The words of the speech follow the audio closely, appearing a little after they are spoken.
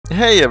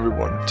Hey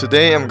everyone,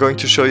 today I'm going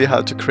to show you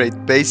how to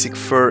create basic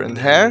fur and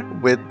hair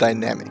with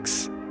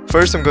dynamics.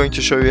 First I'm going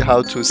to show you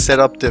how to set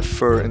up the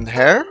fur and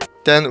hair.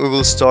 Then we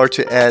will start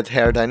to add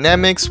hair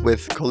dynamics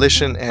with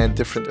collision and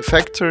different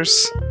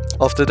effectors.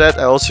 After that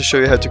I also show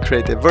you how to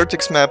create a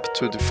vertex map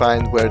to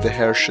define where the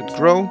hair should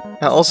grow.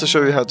 I also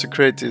show you how to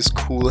create this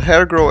cool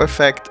hair grow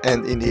effect,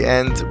 and in the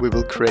end we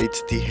will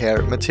create the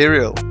hair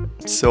material.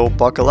 So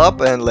buckle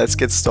up and let's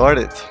get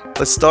started.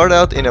 Let's start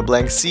out in a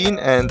blank scene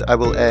and I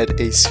will add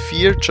a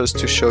sphere just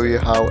to show you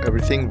how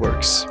everything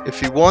works.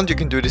 If you want, you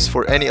can do this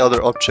for any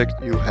other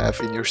object you have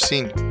in your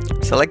scene.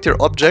 Select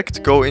your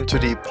object, go into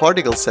the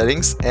particle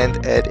settings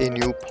and add a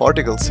new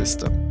particle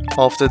system.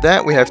 After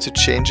that we have to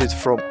change it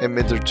from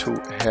emitter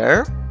to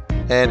hair.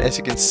 And as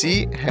you can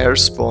see, hair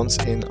spawns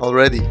in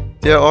already.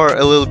 They are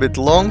a little bit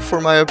long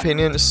for my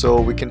opinion, so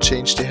we can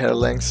change the hair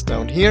length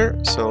down here.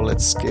 So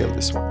let's scale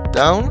this one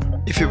down.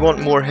 If you want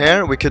more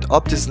hair, we could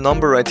up this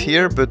number right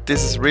here, but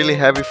this is really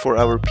heavy for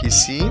our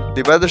PC.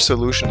 The better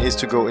solution is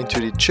to go into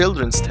the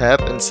Children's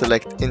tab and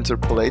select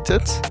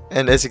Interpolated.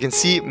 And as you can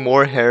see,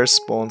 more hair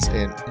spawns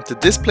in. The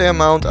display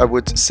amount I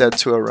would set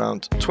to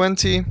around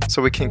 20,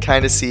 so we can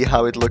kind of see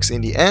how it looks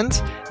in the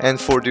end. And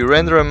for the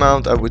render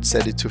amount, I would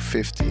set it to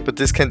 50. But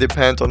this can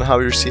depend on how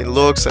your scene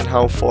looks and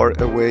how far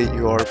away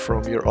you are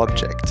from your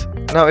object.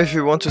 Now if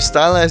you want to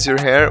stylize your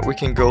hair, we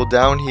can go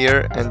down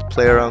here and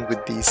play around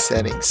with these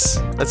settings.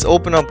 Let's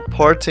open up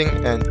parting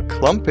and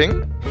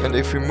clumping, and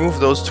if we move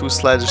those two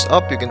sliders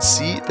up, you can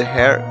see the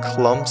hair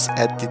clumps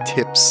at the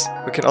tips.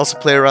 We can also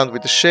play around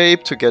with the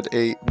shape to get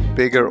a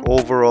bigger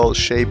overall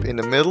shape in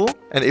the middle,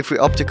 and if we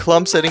up the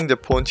clump setting, the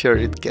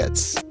pointier it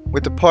gets.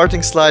 With the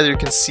parting slider you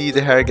can see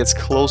the hair gets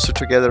closer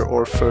together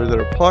or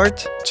further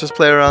apart. Just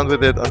play around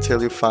with it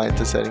until you find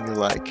the setting you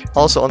like.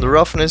 Also on the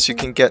roughness you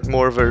can get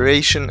more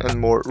variation and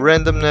more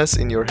randomness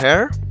in your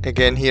hair.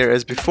 Again, here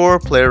as before,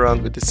 play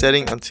around with the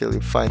setting until you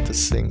find the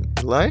thing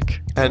you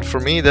like. And for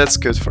me that's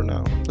good for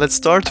now. Let's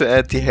start to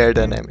add the hair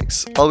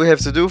dynamics. All we have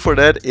to do for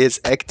that is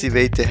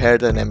activate the hair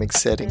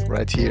dynamics setting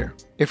right here.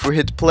 If we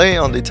hit play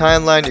on the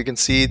timeline, you can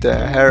see the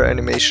hair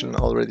animation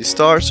already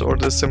starts, or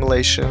the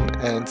simulation,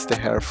 and the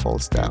hair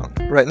falls down.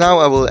 Right now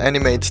I will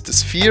animate the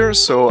sphere,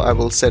 so I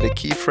will set a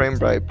keyframe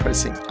by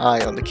pressing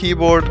I on the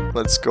keyboard.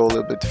 Let's go a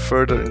little bit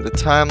further in the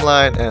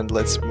timeline and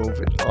let's move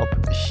it up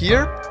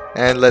here.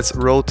 And let's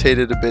rotate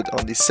it a bit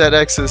on the Z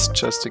axis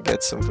just to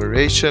get some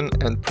variation,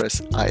 and press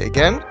I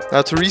again.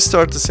 Now to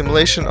restart the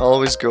simulation,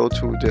 always go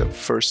to the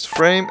first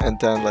frame and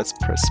then let's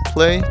press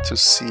play to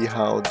see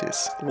how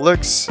this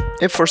looks.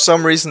 If for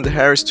some reason the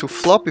hair is too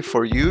floppy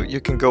for you,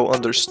 you can go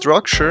under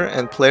structure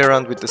and play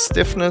around with the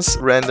stiffness,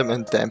 random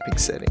and damping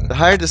setting. The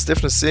higher the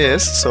stiffness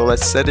is, so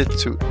let's set it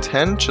to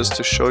 10 just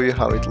to show you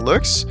how it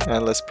looks,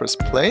 and let's press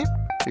play.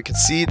 You can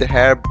see the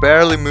hair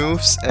barely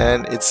moves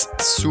and it's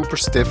super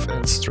stiff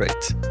and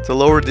straight. The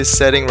lower this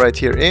setting right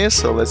here is,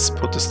 so let's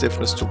put the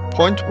stiffness to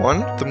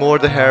 0.1, the more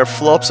the hair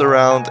flops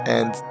around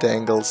and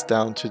dangles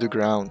down to the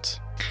ground.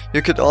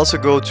 You could also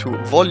go to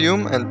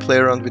volume and play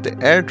around with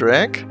the air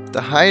drag.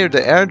 The higher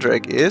the air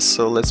drag is,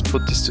 so let's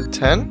put this to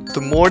 10, the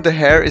more the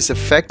hair is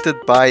affected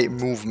by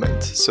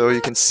movement. So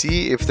you can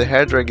see if the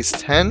hair drag is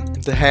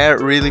 10, the hair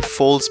really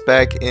folds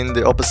back in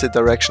the opposite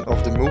direction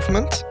of the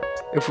movement.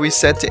 If we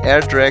set the air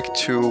drag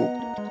to,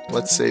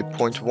 let's say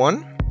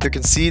 0.1, you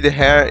can see the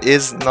hair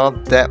is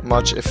not that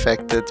much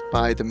affected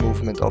by the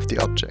movement of the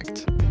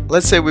object.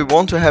 Let's say we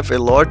want to have a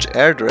large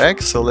air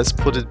drag, so let's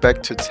put it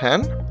back to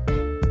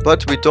 10.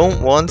 But we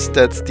don't want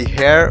that the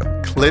hair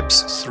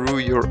clips through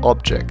your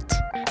object.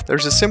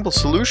 There's a simple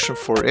solution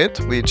for it.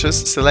 We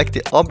just select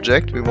the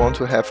object we want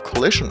to have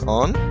collision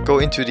on, go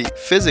into the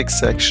physics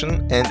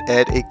section and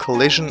add a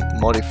collision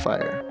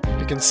modifier.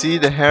 You can see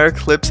the hair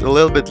clips a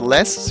little bit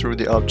less through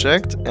the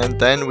object, and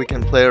then we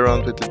can play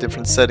around with the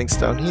different settings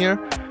down here.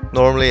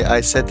 Normally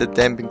I set the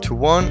damping to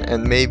 1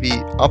 and maybe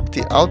up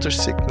the outer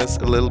thickness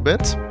a little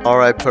bit.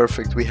 Alright,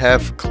 perfect, we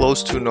have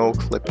close to no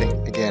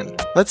clipping again.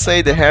 Let's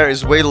say the hair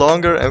is way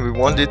longer and we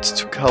want it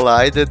to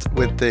collide it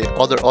with the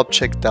other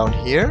object down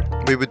here.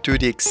 We would do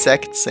the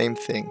exact same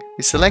thing.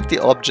 We select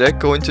the object,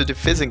 go into the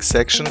physics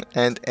section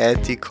and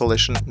add the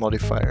collision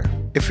modifier.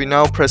 If we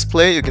now press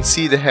play, you can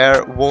see the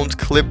hair won't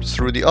clip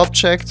through the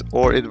object,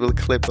 or it will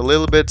clip a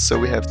little bit, so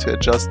we have to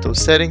adjust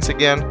those settings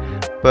again.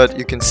 But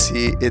you can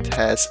see it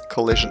has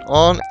collision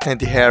on and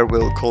the hair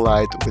will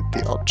collide with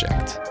the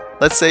object.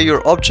 Let's say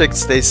your object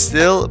stays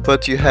still,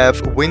 but you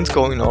have wind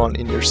going on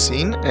in your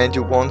scene and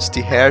you want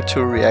the hair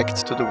to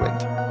react to the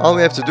wind. All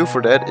we have to do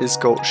for that is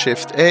go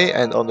Shift A,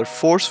 and under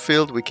force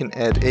field we can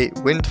add a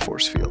wind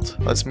force field.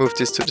 Let's move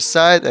this to the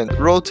side and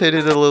rotate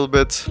it a little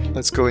bit.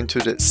 Let's go into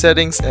the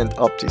settings and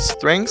up the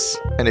strengths.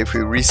 And if we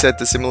reset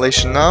the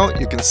simulation now,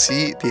 you can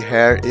see the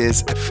hair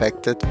is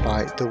affected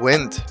by the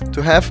wind.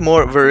 To have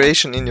more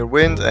variation in your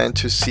wind and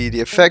to see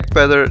the effect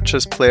better,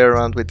 just play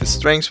around with the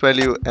strengths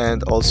value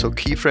and also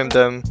keyframe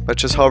them by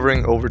just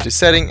hovering over the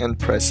setting and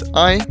press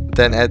I.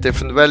 Then add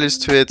different values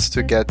to it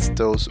to get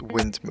those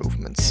wind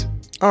movements.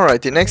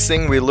 Alright, the next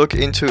thing we look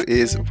into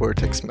is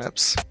vertex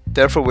maps.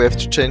 Therefore we have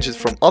to change it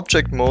from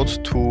object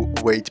mode to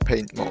weight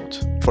paint mode.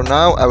 For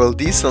now I will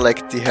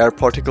deselect the hair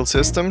particle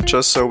system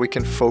just so we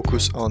can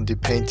focus on the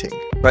painting.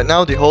 Right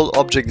now the whole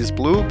object is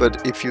blue,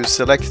 but if you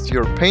select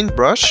your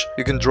paintbrush,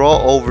 you can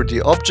draw over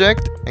the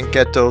object and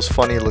get those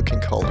funny looking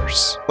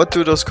colors. What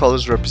do those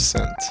colors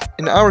represent?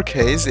 In our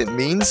case it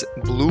means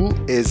blue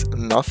is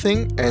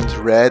nothing and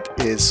red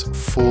is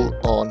full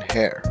on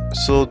hair.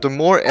 So the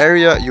more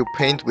area you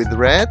paint with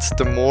red,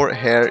 the more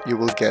hair you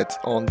will get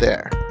on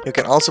there. You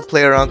can also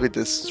play around with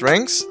the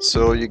strengths,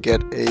 so you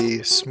get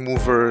a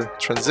smoother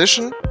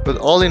transition, but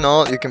all in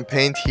all you can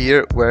paint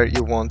here where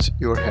you want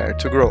your hair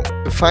to grow.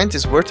 To find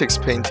this vertex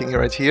painting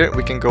right here,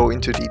 we can go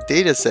into the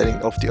data setting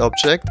of the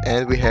object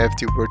and we have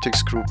the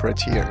vertex group right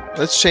here.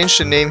 Let's change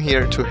the name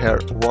here to hair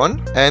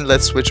 1 and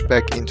let's switch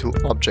back into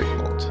object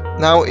mode.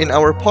 Now in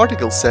our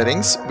particle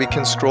settings we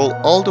can scroll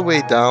all the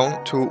way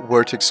down to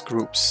vertex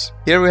groups.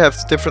 Here we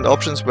have different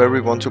options where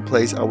we want to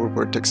place our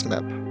vertex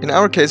map. In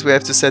our case we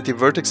have to set the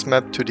vertex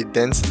map to the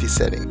density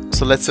setting.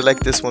 So let's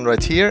select this one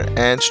right here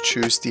and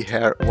choose the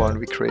hair one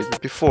we created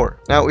before.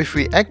 Now if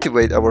we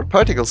activate our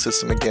particle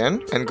system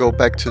again and go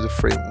back to the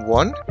frame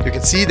 1, you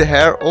can see the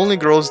hair only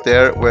grows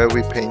there where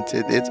we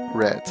painted it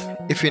red.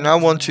 If you now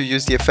want to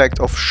use the effect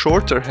of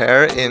shorter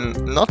hair in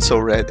not so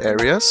red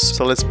areas,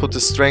 so let's put the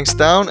strengths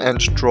down and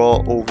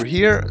draw over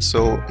here.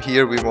 So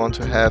here we want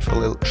to have a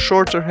little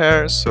shorter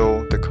hair,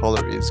 so the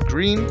color is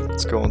green.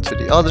 Let's go on to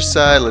the other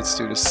side, let's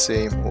do the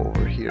same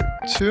over here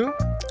too.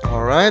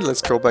 Alright,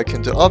 let's go back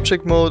into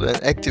object mode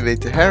and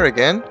activate the hair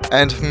again.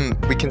 And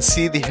we can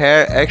see the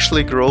hair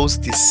actually grows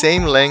the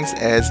same length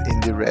as in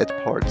the red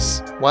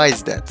parts. Why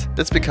is that?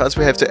 That's because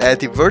we have to add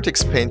the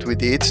vertex paint we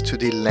did to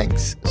the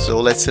length. So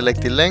let's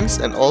select the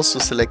length and also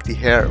select the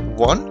hair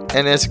 1.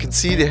 And as you can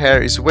see, the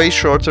hair is way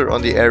shorter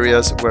on the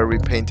areas where we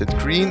painted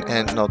green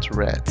and not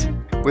red.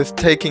 With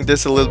taking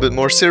this a little bit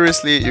more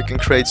seriously, you can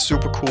create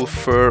super cool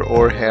fur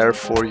or hair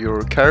for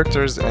your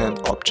characters and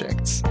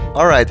objects.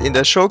 Alright, in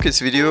the showcase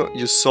video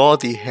you saw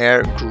the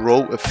hair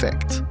grow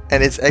effect.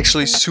 And it's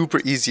actually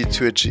super easy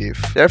to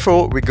achieve.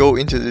 Therefore we go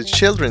into the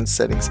children's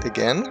settings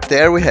again.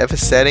 There we have a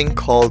setting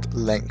called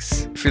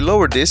length. If you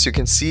lower this, you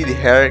can see the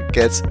hair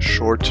gets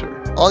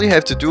shorter. All you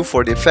have to do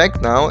for the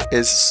effect now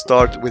is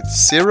start with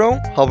 0,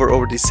 hover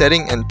over the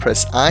setting and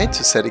press I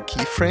to set a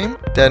keyframe.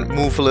 Then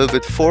move a little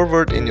bit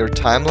forward in your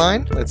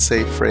timeline, let's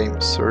say frame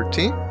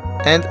 30.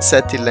 And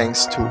set the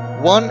length to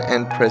 1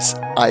 and press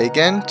I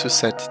again to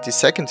set the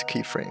second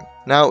keyframe.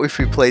 Now if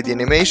we play the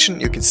animation,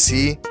 you can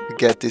see you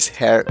get this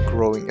hair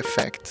growing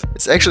effect.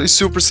 It's actually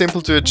super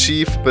simple to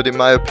achieve, but in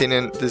my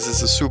opinion this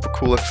is a super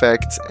cool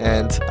effect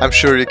and I'm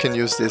sure you can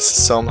use this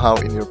somehow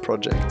in your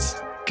projects.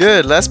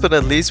 Good, last but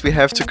not least we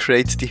have to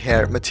create the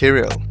hair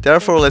material.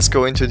 Therefore let's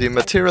go into the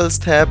materials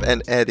tab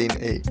and add in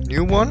a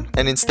new one.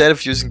 And instead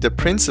of using the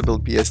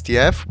principled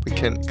BSDF, we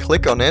can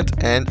click on it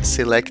and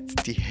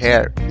select the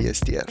hair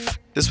BSDF.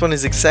 This one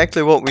is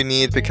exactly what we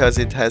need because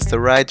it has the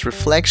right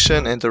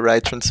reflection and the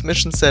right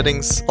transmission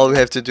settings. All we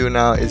have to do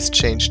now is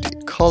change the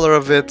color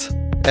of it.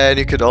 And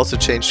you could also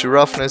change the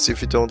roughness if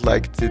you don't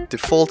like the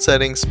default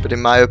settings, but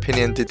in my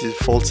opinion the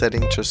default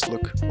setting just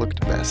look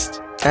the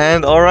best.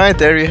 And alright,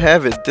 there you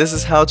have it. This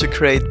is how to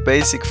create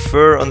basic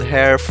fur on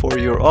hair for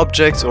your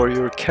objects or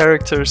your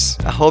characters.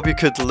 I hope you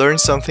could learn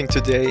something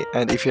today,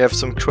 and if you have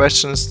some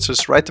questions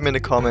just write them in the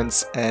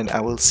comments and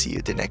I will see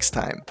you the next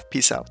time.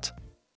 Peace out.